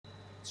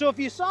So if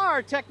you saw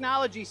our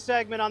technology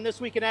segment on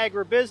This Week in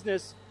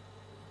Agribusiness,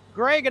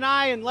 Greg and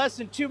I, in less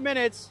than 2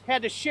 minutes,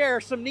 had to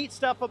share some neat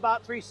stuff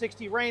about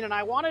 360 Rain, and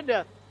I wanted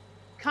to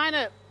kind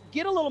of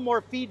get a little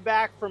more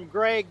feedback from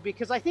Greg,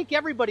 because I think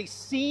everybody's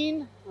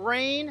seen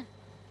Rain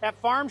at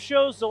farm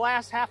shows the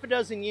last half a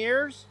dozen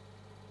years.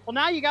 Well,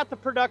 now you got the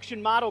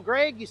production model.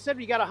 Greg, you said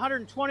you got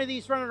 120 of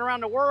these running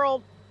around the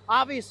world.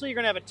 Obviously, you're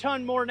going to have a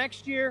ton more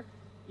next year.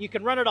 You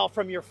can run it all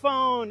from your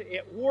phone.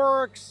 It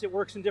works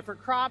in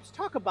different crops.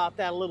 Talk about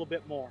that a little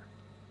bit more.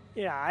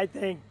 Yeah, I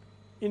think,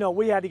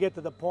 we had to get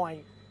to the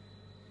point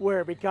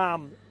where it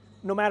become,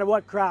 no matter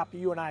what crop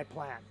you and I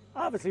plant.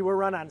 Obviously, we're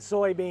running on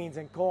soybeans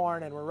and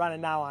corn, and we're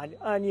running now on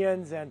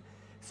onions, and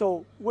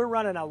so we're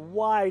running a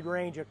wide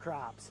range of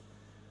crops.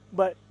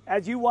 But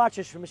as you watch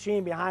this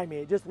machine behind me,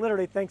 it just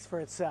literally thinks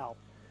for itself.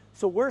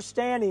 So we're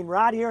standing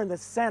right here in the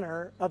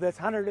center of this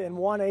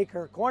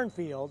 101-acre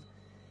cornfield,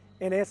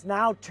 and it's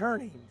now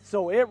turning.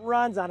 So it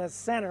runs on a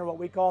center, what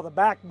we call the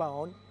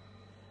backbone.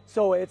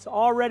 So it's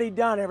already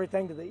done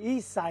everything to the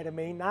east side of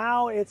me.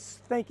 Now it's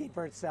thinking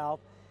for itself.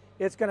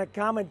 It's going to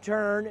come and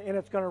turn, and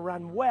it's going to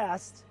run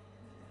west.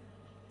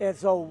 And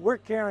so we're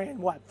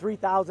carrying,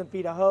 3,000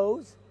 feet of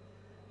hose?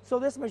 So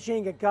this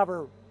machine can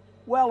cover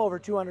well over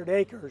 200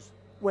 acres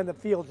when the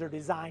fields are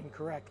designed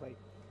correctly.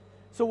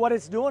 So what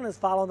it's doing is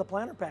following the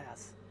planter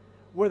paths.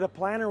 Where the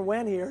planter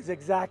went here is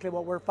exactly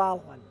what we're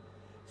following.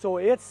 So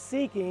it's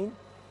seeking,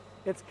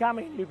 it's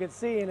coming, you can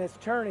see, and it's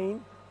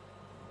turning,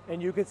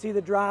 and you can see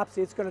the drops.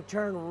 It's going to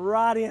turn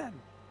right in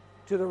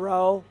to the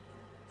row.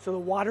 So the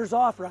water's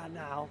off right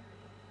now.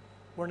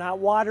 We're not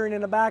watering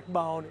in the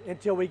backbone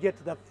until we get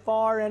to the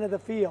far end of the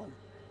field.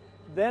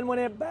 Then when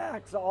it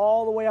backs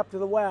all the way up to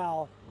the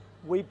well,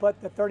 we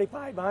put the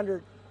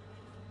 3,500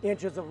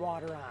 inches of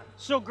water on.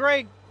 So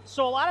Greg,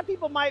 a lot of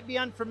people might be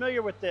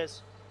unfamiliar with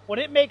this. When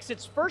it makes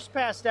its first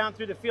pass down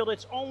through the field,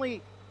 it's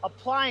only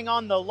applying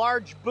on the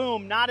large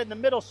boom, not in the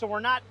middle. So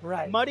we're not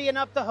muddying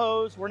up the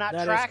hose. We're not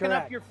tracking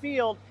up your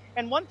field.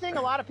 And one thing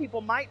a lot of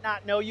people might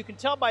not know, you can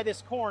tell by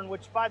this corn,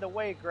 which, by the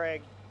way,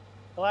 Greg,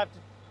 you'll have to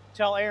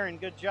tell Aaron,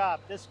 good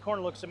job. This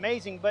corn looks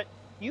amazing. But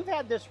you've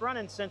had this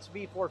running since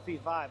V4,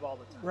 V5 all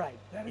the time. Right,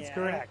 that is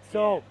correct.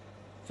 So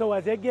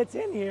as it gets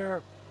in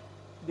here,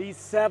 these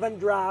 7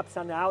 drops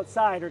on the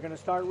outside are going to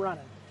start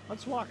running.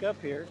 Let's walk up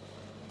here.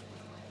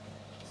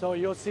 So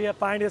you'll see it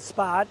find its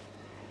spot.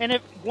 And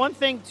one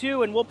thing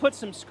too, and we'll put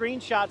some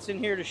screenshots in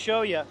here to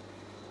show you,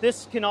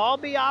 this can all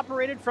be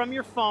operated from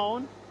your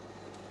phone.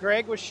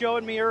 Greg was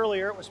showing me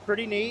earlier, it was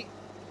pretty neat.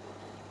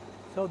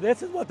 So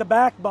this is what the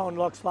backbone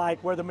looks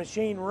like where the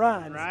machine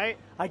runs. Right.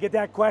 I get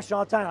that question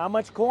all the time. How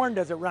much corn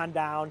does it run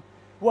down?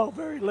 Well,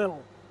 very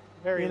little.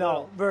 Very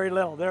little. Very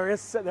little. There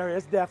is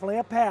definitely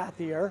a path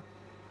here,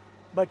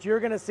 but you're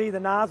going to see the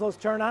nozzles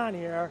turn on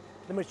here.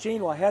 The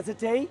machine will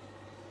hesitate,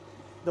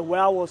 the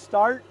well will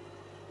start,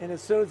 and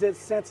as soon as it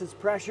senses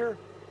pressure,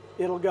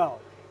 it'll go.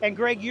 And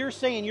Greg, you're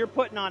saying you're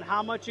putting on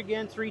how much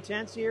again,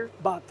 3/10 here?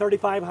 About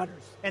 3,500.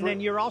 And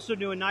then you're also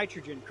doing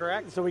nitrogen,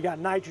 correct? So we got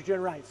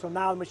nitrogen, right. So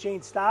now the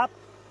machine stopped,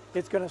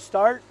 it's going to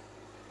start,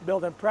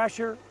 building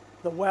pressure,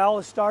 the well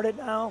is started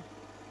now,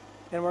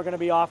 and we're going to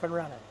be off and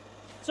running.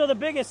 So the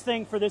biggest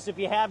thing for this, if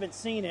you haven't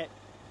seen it,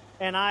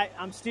 and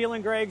I'm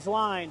stealing Greg's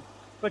line,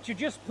 but you're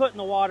just putting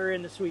the water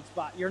in the sweet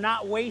spot. You're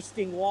not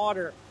wasting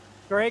water.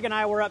 Greg and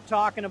I were up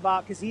talking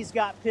about, because he's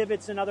got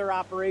pivots and other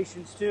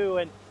operations too,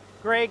 and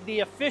Greg, the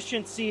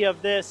efficiency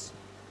of this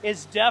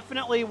is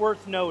definitely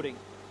worth noting.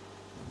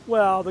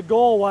 Well, the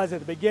goal was at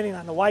the beginning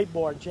on the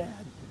whiteboard,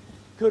 Chad,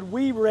 could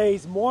we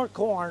raise more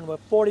corn with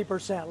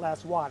 40%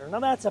 less water?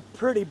 Now that's a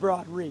pretty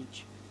broad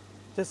reach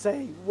to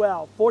say,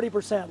 well,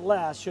 40%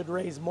 less should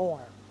raise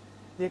more.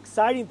 The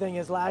exciting thing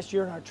is last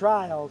year in our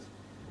trials,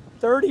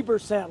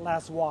 30%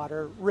 less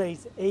water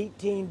raised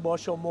 18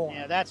 bushel more.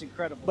 Yeah, that's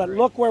incredible. But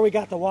look where we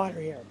got the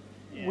water here.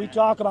 Yeah. We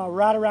talk about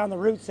right around the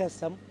root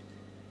system.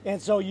 And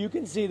so you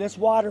can see this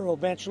water will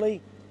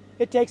eventually,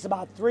 it takes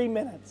about 3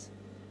 minutes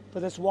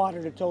for this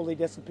water to totally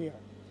disappear.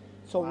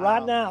 So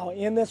right now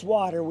in this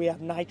water we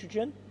have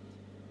nitrogen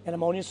and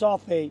ammonium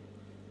sulfate.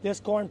 This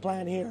corn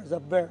plant here is a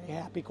very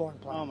happy corn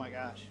plant. Oh my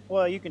gosh.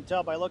 Well, you can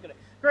tell by looking at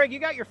it. Greg, you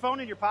got your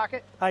phone in your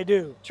pocket? I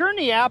do. Turn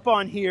the app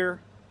on here.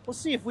 We'll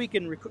see if we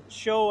can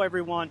show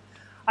everyone.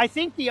 I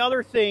think the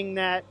other thing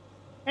that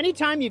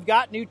anytime you've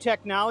got new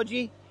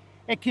technology,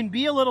 it can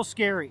be a little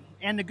scary.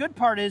 And the good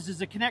part is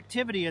the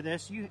connectivity of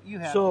this. You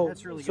have it.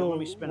 That's really good when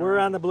we spin it. We're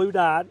on the blue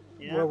dot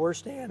where we're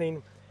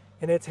standing,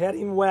 and it's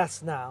heading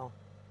west now.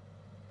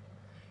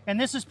 And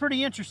this is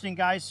pretty interesting,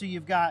 guys. So you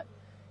got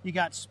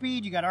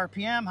speed, you got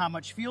RPM, how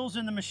much fuel's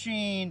in the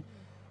machine,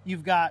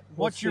 you've got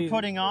what you're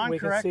putting on,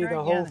 correct? We can see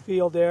the whole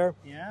field there.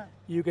 Yeah.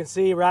 You can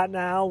see right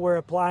now we're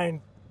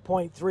applying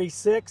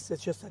 0.36.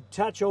 It's just a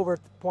touch over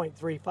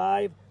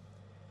 0.35.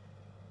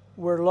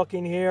 We're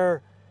looking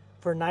here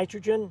for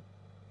nitrogen.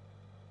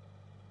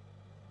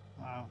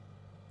 Wow.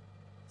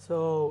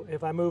 So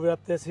if I move it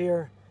up this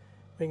here,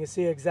 we can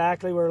see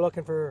exactly we're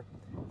looking for,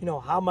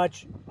 how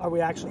much are we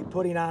actually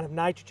putting on of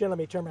nitrogen. Let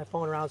me turn my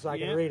phone around so I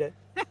can read it.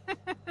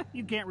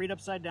 You can't read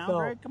upside down, So,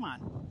 Greg? Come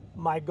on.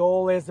 My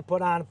goal is to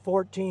put on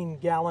 14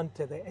 gallon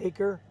to the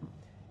acre,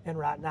 and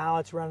right now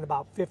it's running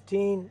about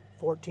 15,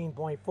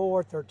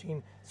 14.4,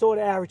 13. So it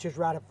averages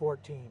right at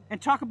 14.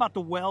 And talk about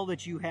the well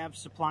that you have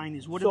supplying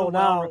these. What are So the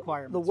well now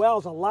requirements? the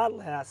well's a lot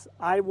less.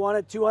 I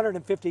wanted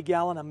 250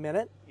 gallon a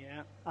minute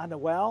Yeah. on the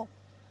well.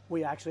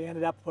 We actually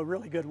ended up with a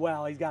really good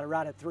well. He's got it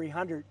right at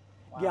 300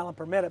 gallon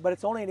per minute, but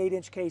it's only an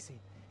 8-inch casing.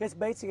 It's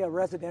basically a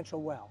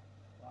residential well.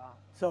 Wow.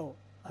 So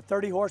a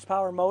 30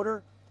 horsepower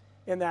motor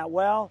in that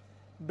well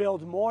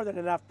builds more than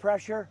enough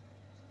pressure.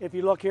 If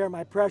you look here at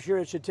my pressure,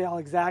 it should tell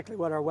exactly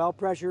what our well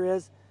pressure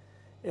is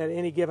at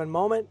any given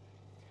moment.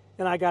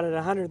 And I got it at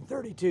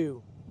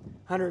 132,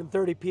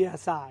 130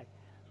 PSI.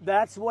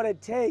 That's what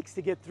it takes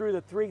to get through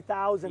the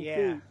 3,000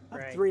 feet of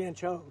right.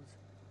 3-inch hose.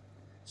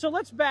 So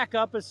let's back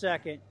up a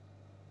second.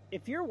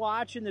 If you're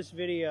watching this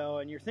video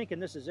and you're thinking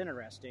this is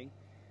interesting,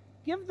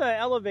 give the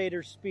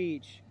elevator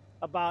speech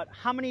about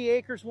how many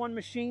acres one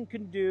machine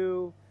can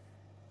do,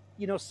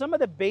 you know, some of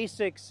the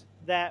basics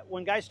that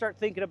when guys start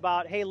thinking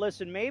about, hey,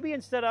 listen, maybe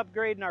instead of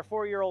upgrading our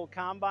 4-year-old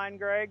combine,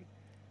 Greg,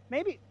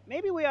 maybe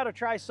we ought to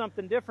try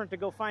something different to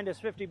go find us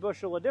 50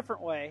 bushel a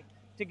different way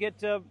to get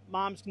to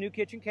mom's new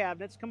kitchen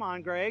cabinets. Come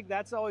on, Greg,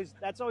 that's always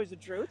the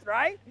truth,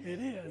 right? It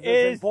is.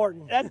 It's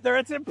important.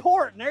 It's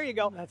important. There you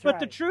go. That's but right.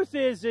 the truth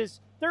is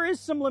there is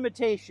some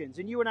limitations,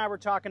 and you and I were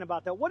talking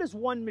about that. What does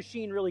one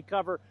machine really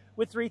cover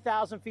with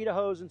 3,000 feet of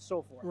hose and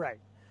so forth? Right.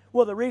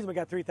 Well, the reason we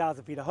got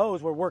 3,000 feet of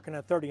hose, we're working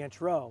a 30-inch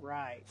row.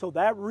 Right. So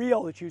that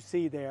reel that you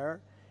see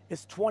there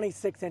is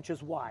 26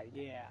 inches wide.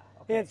 Yeah.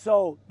 Okay. And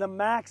so the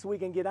max we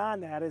can get on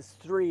that is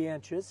 3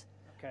 inches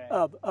Okay.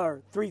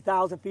 or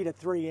 3,000 feet of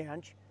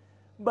 3-inch.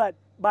 But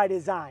by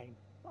design,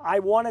 I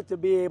want it to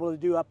be able to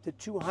do up to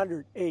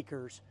 200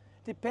 acres,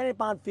 depending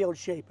upon field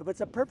shape. If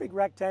it's a perfect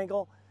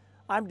rectangle,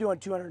 I'm doing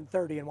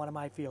 230 in one of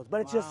my fields.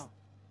 But it just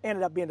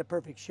ended up being the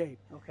perfect shape.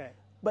 Okay.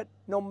 But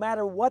no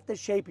matter what the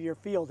shape of your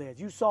field is,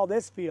 you saw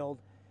this field,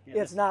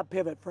 it's not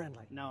pivot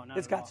friendly. No, not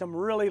It's at got all. some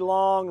really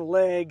long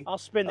leg. I'll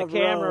spin the of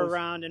camera rows.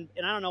 around, and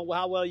I don't know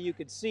how well you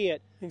could see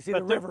it. You can see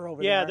but the river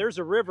over there. Yeah, there's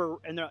a river,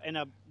 and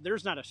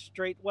there's not a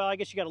straight, well, I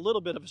guess you got a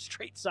little bit of a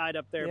straight side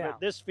up there, Yeah. but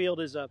this field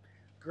is a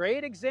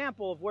great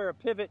example of where a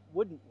pivot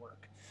wouldn't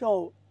work.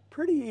 So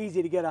pretty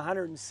easy to get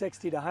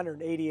 160 to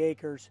 180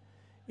 acres,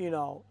 you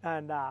know,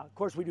 and of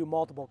course we do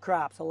multiple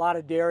crops. A lot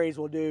of dairies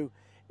will do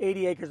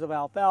 80 acres of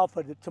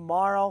alfalfa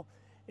tomorrow,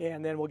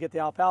 and then we'll get the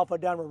alfalfa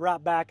done. We'll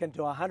wrap back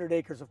into 100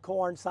 acres of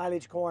corn,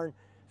 silage corn,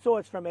 so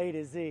it's from A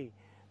to Z.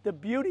 The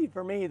beauty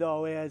for me,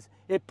 though, is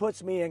it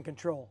puts me in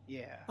control.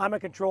 Yeah. I'm a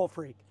control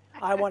freak.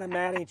 I want to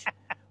manage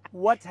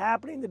what's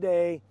happening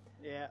today,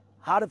 Yeah.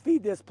 how to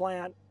feed this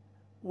plant,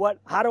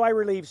 how do I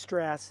relieve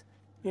stress.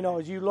 You know,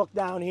 as you look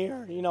down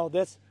here, you know,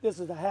 this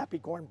is a happy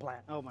corn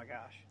plant. Oh my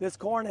gosh. This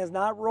corn has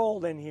not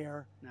rolled in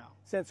here No.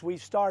 since we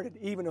started,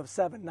 even of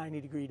 7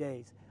 90-degree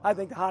days. I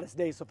think the hottest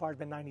day so far has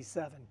been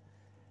 97.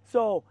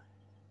 So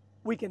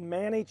we can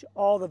manage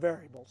all the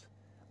variables.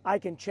 I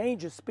can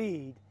change the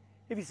speed.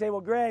 If you say, well,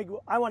 Greg,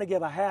 I want to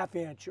give a 1/2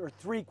 inch or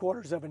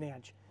 3/4 of an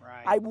inch.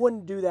 Right. I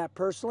wouldn't do that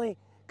personally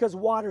because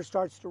water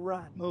starts to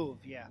run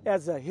Move, yeah.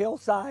 as the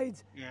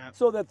hillsides. Yeah.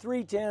 So the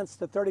 3/10,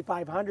 the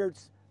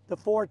 3500s, the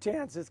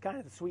 4/10 is kind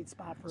of the sweet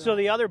spot for So us.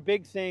 the other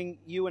big thing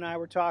you and I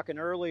were talking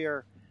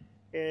earlier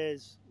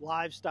is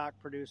livestock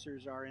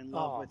producers are in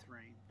love with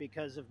rain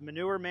because of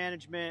manure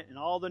management and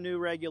all the new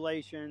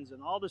regulations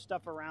and all the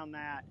stuff around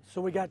that.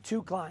 So we got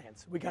 2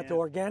 clients. We got the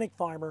Yeah. organic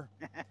farmer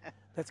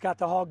that's got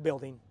the hog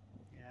building,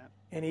 Yeah.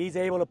 and he's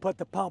able to put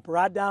the pump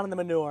right down in the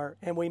manure,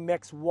 and we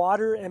mix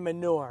water and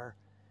manure,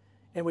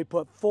 and we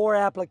put 4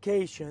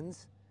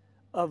 applications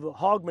of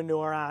hog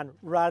manure on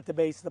right at the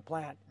base of the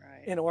plant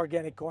Right. in an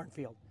organic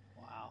cornfield.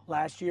 Wow.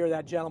 Last year,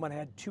 that gentleman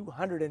had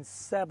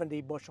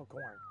 270 bushel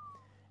corn,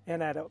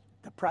 and at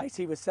the price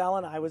he was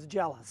selling, I was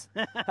jealous.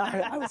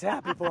 I was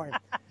happy for him.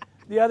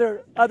 The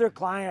other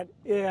client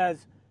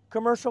is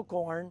commercial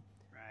corn,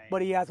 Right.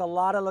 but he has a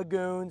lot of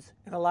lagoons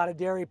and a lot of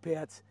dairy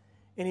pits,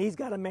 and he's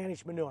got to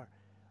manage manure.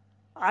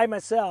 I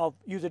myself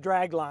use a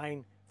drag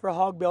line for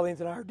hog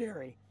buildings in our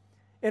dairy,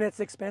 and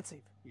it's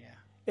expensive. Yeah.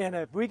 And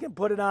if we can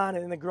put it on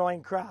in the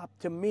growing crop,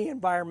 to me,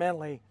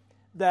 environmentally,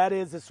 that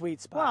is the sweet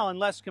spot. Well, and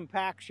less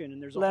compaction,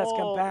 and there's a Less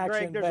whole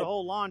compaction, Greg, there's a but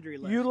whole laundry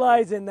list.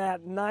 utilizing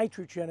that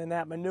nitrogen and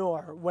that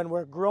manure when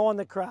we're growing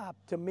the crop,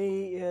 to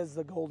me, is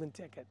the golden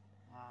ticket.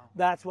 Wow.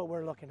 That's what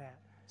we're looking at.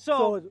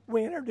 So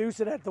we introduce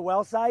it at the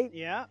well site.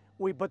 yeah.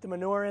 We put the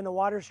manure in the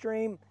water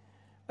stream.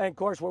 And of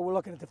course, we're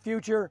looking at the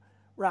future.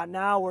 Right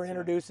now, we're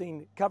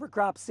introducing cover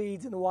crop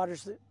seeds in the water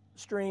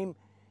stream,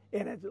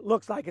 and it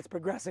looks like it's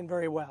progressing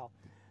very well.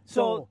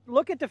 So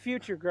look at the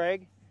future,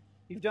 Greg.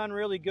 You've done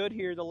really good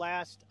here the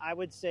last, I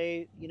would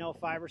say,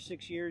 5 or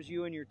 6 years,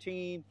 you and your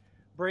team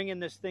bringing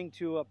this thing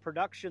to a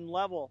production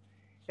level.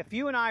 If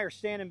you and I are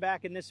standing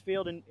back in this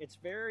field, and it's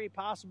very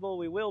possible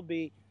we will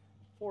be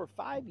 4 or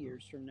 5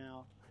 years from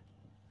now,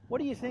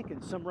 what are you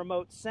thinking? Some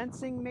remote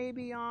sensing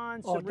maybe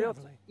on? Some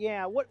definitely.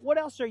 Yeah, what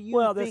else are you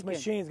Well, thinking? this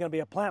machine's going to be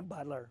a plant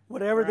butler.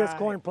 Whatever this Right.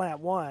 corn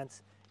plant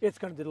wants, it's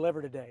going to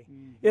deliver today.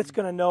 It's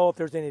going to know if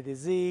there's any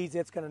disease.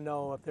 It's going to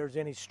know if there's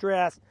any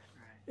stress,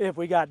 if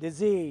we got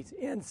disease,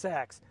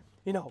 insects,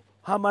 you know,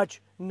 how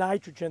much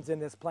nitrogen's in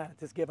this plant at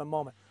this given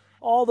moment.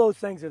 All those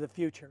things are the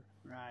future.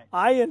 Right.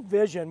 I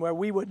envision where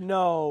we would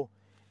know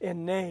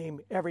and name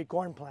every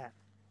corn plant.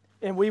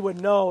 And we would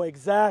know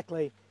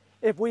exactly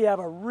if we have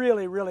a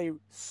really, really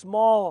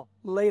small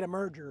late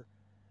emerger,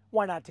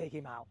 why not take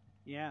him out?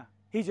 Yeah.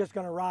 He's just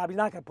going to rob. He's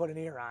not going to put an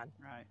ear on.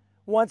 Right.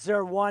 Once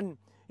they're one,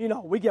 you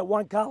know, we get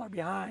one collar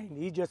behind,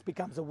 he just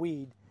becomes a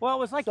weed. Well, it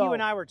was like you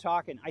and I were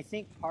talking. I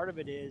think part of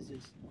it is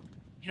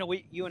you know,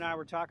 you and I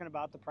were talking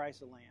about the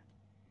price of land.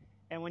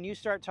 And when you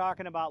start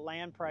talking about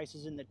land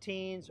prices in the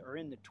teens or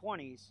in the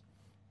 20s,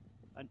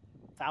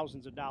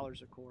 thousands of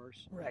dollars, of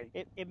course, right?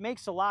 It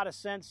makes a lot of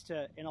sense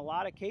to, in a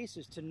lot of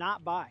cases, to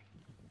not buy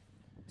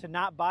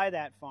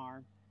that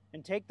farm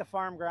and take the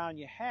farm ground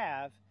you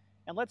have,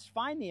 and let's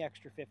find the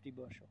extra 50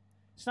 bushel.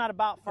 It's not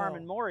about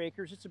farming more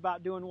acres. It's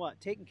about doing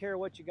what? Taking care of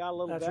what you got a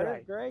little better,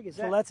 right. Greg?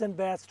 So let's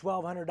invest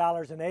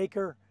 $1,200 an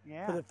acre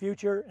for the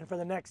future, and for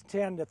the next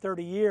 10 to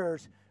 30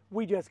 years,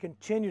 we just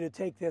continue to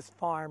take this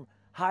farm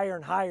higher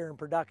and higher in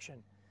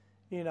production,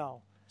 you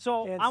know.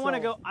 So I want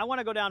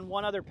to go down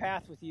one other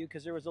path with you,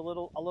 because there was a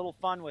little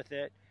fun with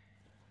it.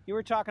 You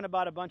were talking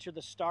about a bunch of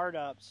the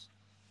startups.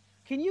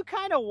 Can you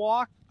kind of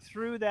walk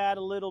through that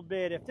a little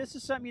bit? If this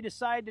is something you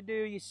decide to do,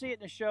 you see it in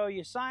the show,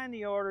 you sign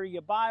the order,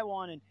 you buy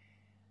one, and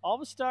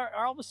all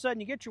of a sudden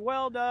you get your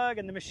well dug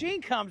and the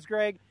machine comes,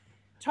 Greg.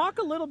 Talk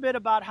a little bit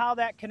about how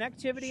that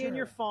connectivity in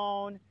your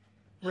phone,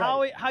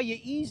 how you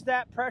ease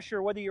that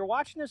pressure, whether you're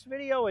watching this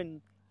video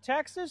in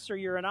Texas or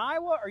you're in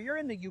Iowa or you're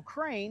in the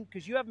Ukraine,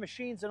 because you have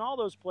machines in all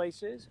those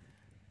places.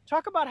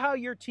 Talk about how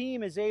your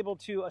team is able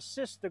to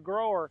assist the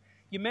grower.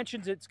 You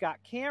mentioned it's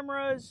got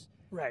cameras.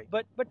 Right.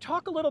 But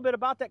talk a little bit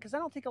about that, because I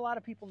don't think a lot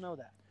of people know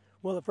that.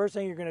 Well, the first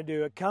thing you're going to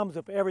do, it comes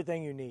with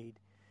everything you need.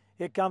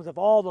 It comes with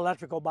all the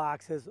electrical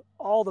boxes,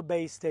 all the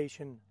base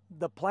station,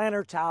 the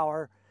planter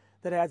tower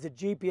that has the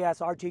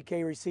GPS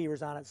RTK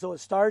receivers on it. So it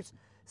starts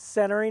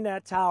centering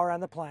that tower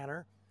on the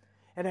planter.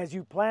 And as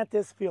you plant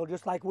this field,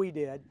 just like we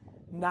did,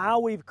 now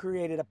we've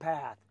created a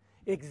path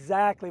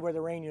exactly where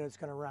the rain unit's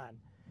going to run.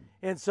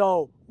 And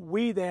so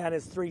we then,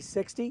 as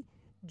 360,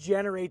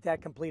 generate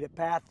that completed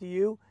path to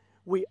you.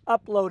 We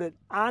upload it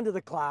onto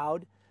the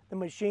cloud. The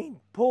machine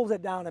pulls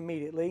it down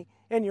immediately,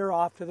 and you're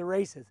off to the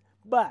races.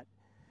 But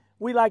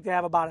we like to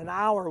have about an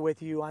hour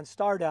with you on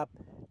startup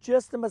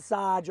just to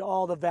massage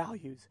all the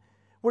values.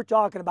 We're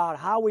talking about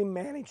how we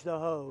manage the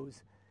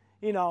hose,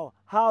 you know,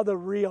 how the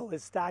reel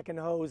is stacking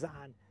the hose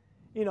on,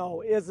 you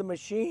know, is the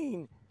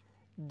machine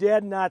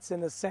dead nuts in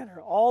the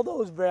center, all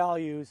those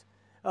values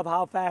of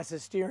how fast the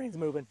steering's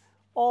moving,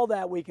 all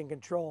that we can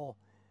control.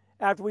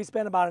 After we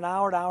spend about an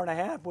hour and a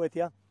half with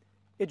you,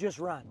 it just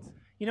runs.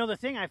 You know, the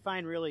thing I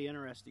find really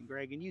interesting,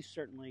 Greg, and you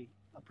certainly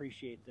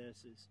appreciate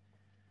this, is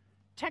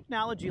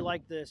technology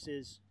like this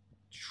is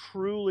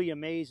truly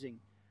amazing.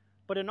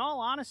 But in all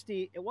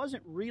honesty, it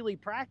wasn't really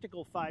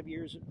practical 5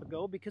 years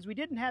ago, because we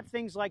didn't have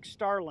things like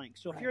Starlink.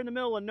 So if you're in the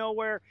middle of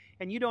nowhere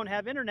and you don't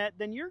have internet,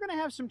 then you're going to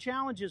have some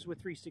challenges with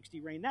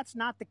 360 Rain. That's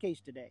not the case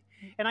today.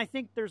 And I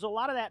think there's a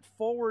lot of that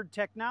forward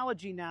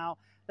technology now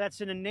that's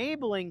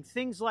enabling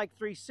things like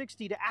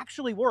 360 to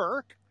actually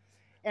work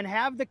and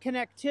have the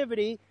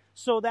connectivity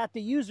so that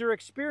the user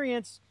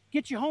experience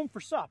gets you home for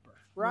supper,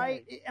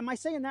 right? Am I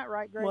saying that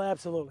right, Greg? Well,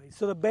 absolutely.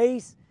 So the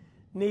base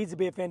needs to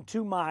be within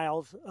 2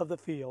 miles of the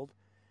field.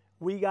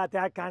 We got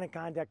that kind of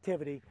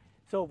conductivity.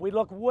 So if we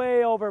look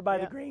way over by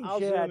the green I'll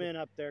shed. I'll zoom in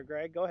up there,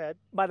 Greg. Go ahead.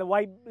 By the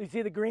white, you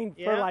see the green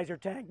fertilizer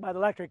tank by the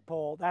electric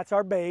pole. That's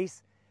our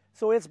base.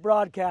 So it's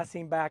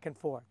broadcasting back and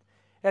forth.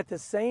 At the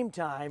same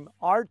time,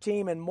 our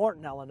team in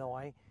Morton,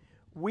 Illinois,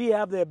 we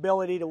have the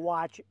ability to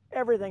watch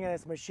everything in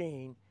this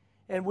machine,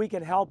 and we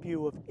can help you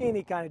with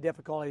any kind of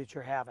difficulty that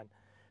you're having.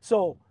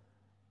 So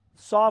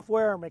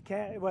software,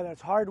 whether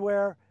it's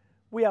hardware,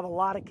 we have a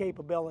lot of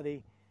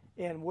capability,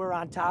 and we're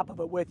on top of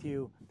it with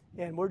you.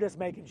 And we're just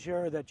making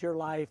sure that your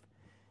life,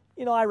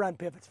 you know, I run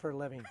pivots for a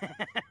living,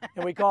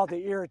 and we call it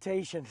the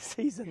irritation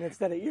season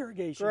instead of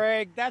irrigation.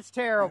 Greg, that's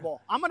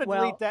terrible. I'm going to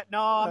delete that.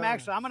 No, I'm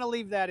going to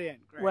leave that in,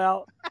 Greg.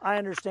 Well, I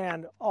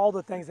understand all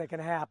the things that can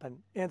happen.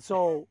 And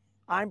so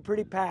I'm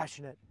pretty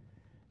passionate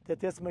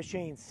that this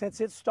machine, since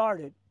it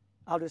started,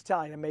 I'll just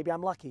tell you, maybe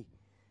I'm lucky,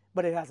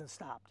 but it hasn't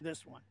stopped.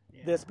 This one.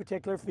 Yeah. This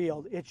particular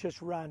field, it's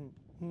just run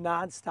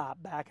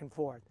nonstop back and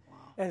forth. Wow.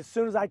 And as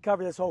soon as I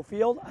cover this whole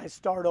field, I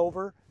start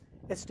over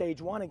at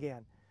stage 1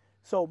 again.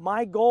 So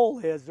my goal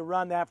is to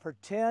run that for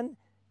 10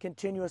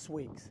 continuous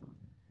weeks.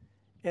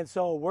 And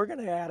so we're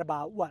going to add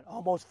about,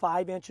 almost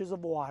 5 inches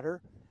of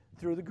water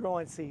through the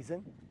growing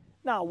season.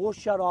 Now, we'll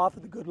shut off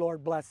if the good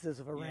Lord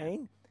blesses of a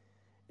rain.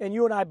 And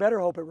you and I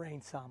better hope it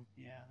rains some.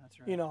 Yeah, that's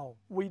right. You know,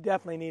 we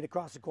definitely need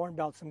across the Corn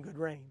Belt some good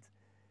rains.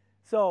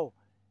 So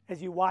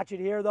as you watch it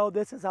here, though,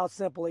 this is how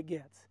simple it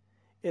gets.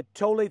 It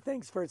totally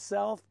thinks for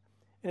itself,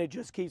 and it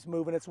just keeps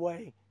moving its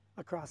way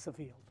across the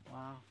field.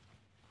 Wow.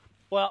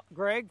 Well,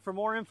 Greg, for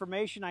more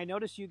information, I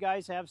noticed you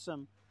guys have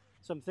some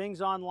some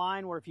things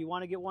online where if you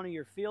want to get one of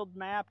your field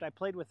mapped, I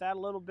played with that a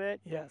little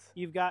bit. Yes.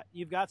 You've got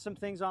some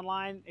things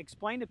online.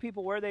 Explain to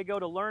people where they go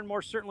to learn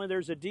more. Certainly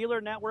there's a dealer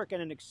network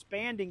and an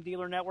expanding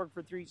dealer network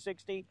for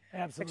 360.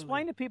 Absolutely.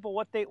 Explain to people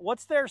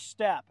what's their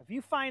step. If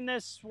you find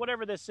this,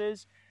 whatever this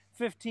is,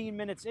 15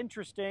 minutes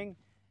interesting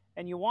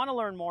and you want to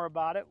learn more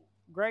about it,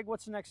 Greg,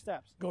 what's the next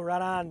steps? Go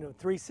right on to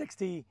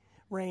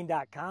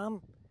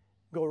 360rain.com.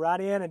 Go right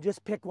in and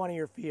just pick one of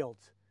your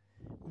fields.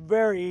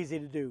 Very easy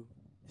to do.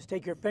 Just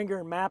take your finger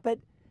and map it,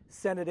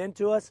 send it in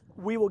to us.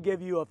 We will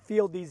give you a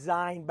field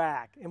design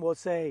back, and we'll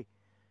say,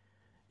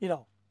 you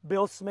know,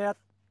 Bill Smith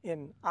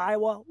in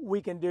Iowa,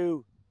 we can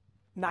do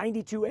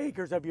 92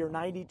 acres of your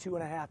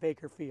 92.5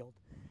 acre field.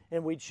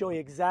 And we'd show you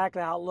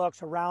exactly how it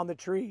looks around the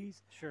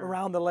trees,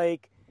 around the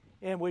lake,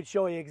 and we'd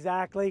show you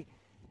exactly.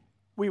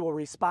 We will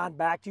respond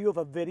back to you with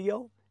a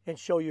video and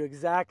show you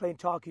exactly and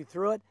talk you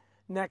through it.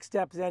 Next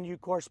step, then you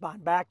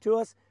correspond back to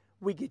us.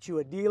 We get you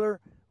a dealer,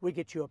 we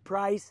get you a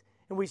price,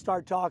 and we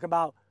start talking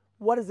about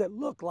what does it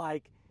look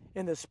like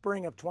in the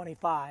spring of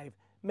 25,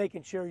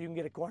 making sure you can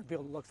get a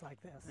cornfield that looks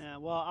like this. Yeah,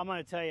 well, I'm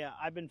going to tell you,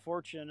 I've been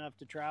fortunate enough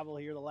to travel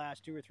here the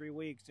last 2 or 3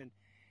 weeks, and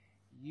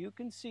you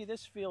can see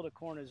this field of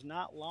corn is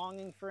not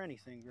longing for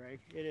anything, Greg.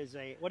 It is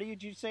a, what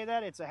did you say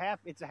that? It's a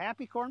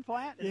happy corn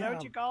plant? Is that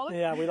what you call it?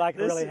 Yeah, we like a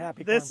really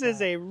happy corn plant. This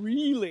is a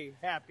really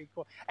happy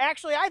corn.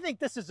 Actually, I think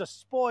this is a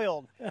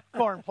spoiled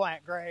corn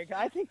plant, Greg.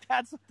 I think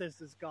that's what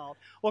this is called.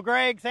 Well,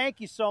 Greg,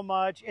 thank you so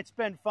much. It's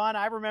been fun.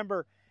 I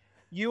remember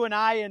you and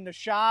I in the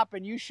shop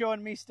and you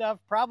showing me stuff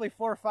probably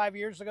 4 or 5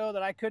 years ago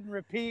that I couldn't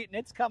repeat, and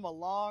it's come a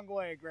long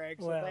way, Greg.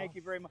 So thank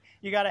you very much.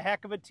 You got a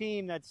heck of a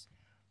team that's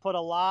put a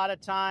lot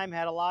of time,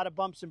 had a lot of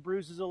bumps and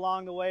bruises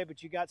along the way,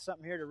 but you got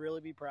something here to really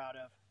be proud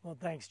of. Well,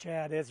 thanks,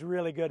 Chad. It's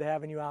really good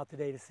having you out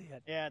today to see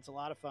it. Yeah, it's a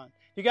lot of fun.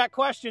 If you got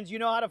questions, you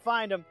know how to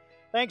find them.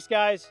 Thanks,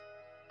 guys.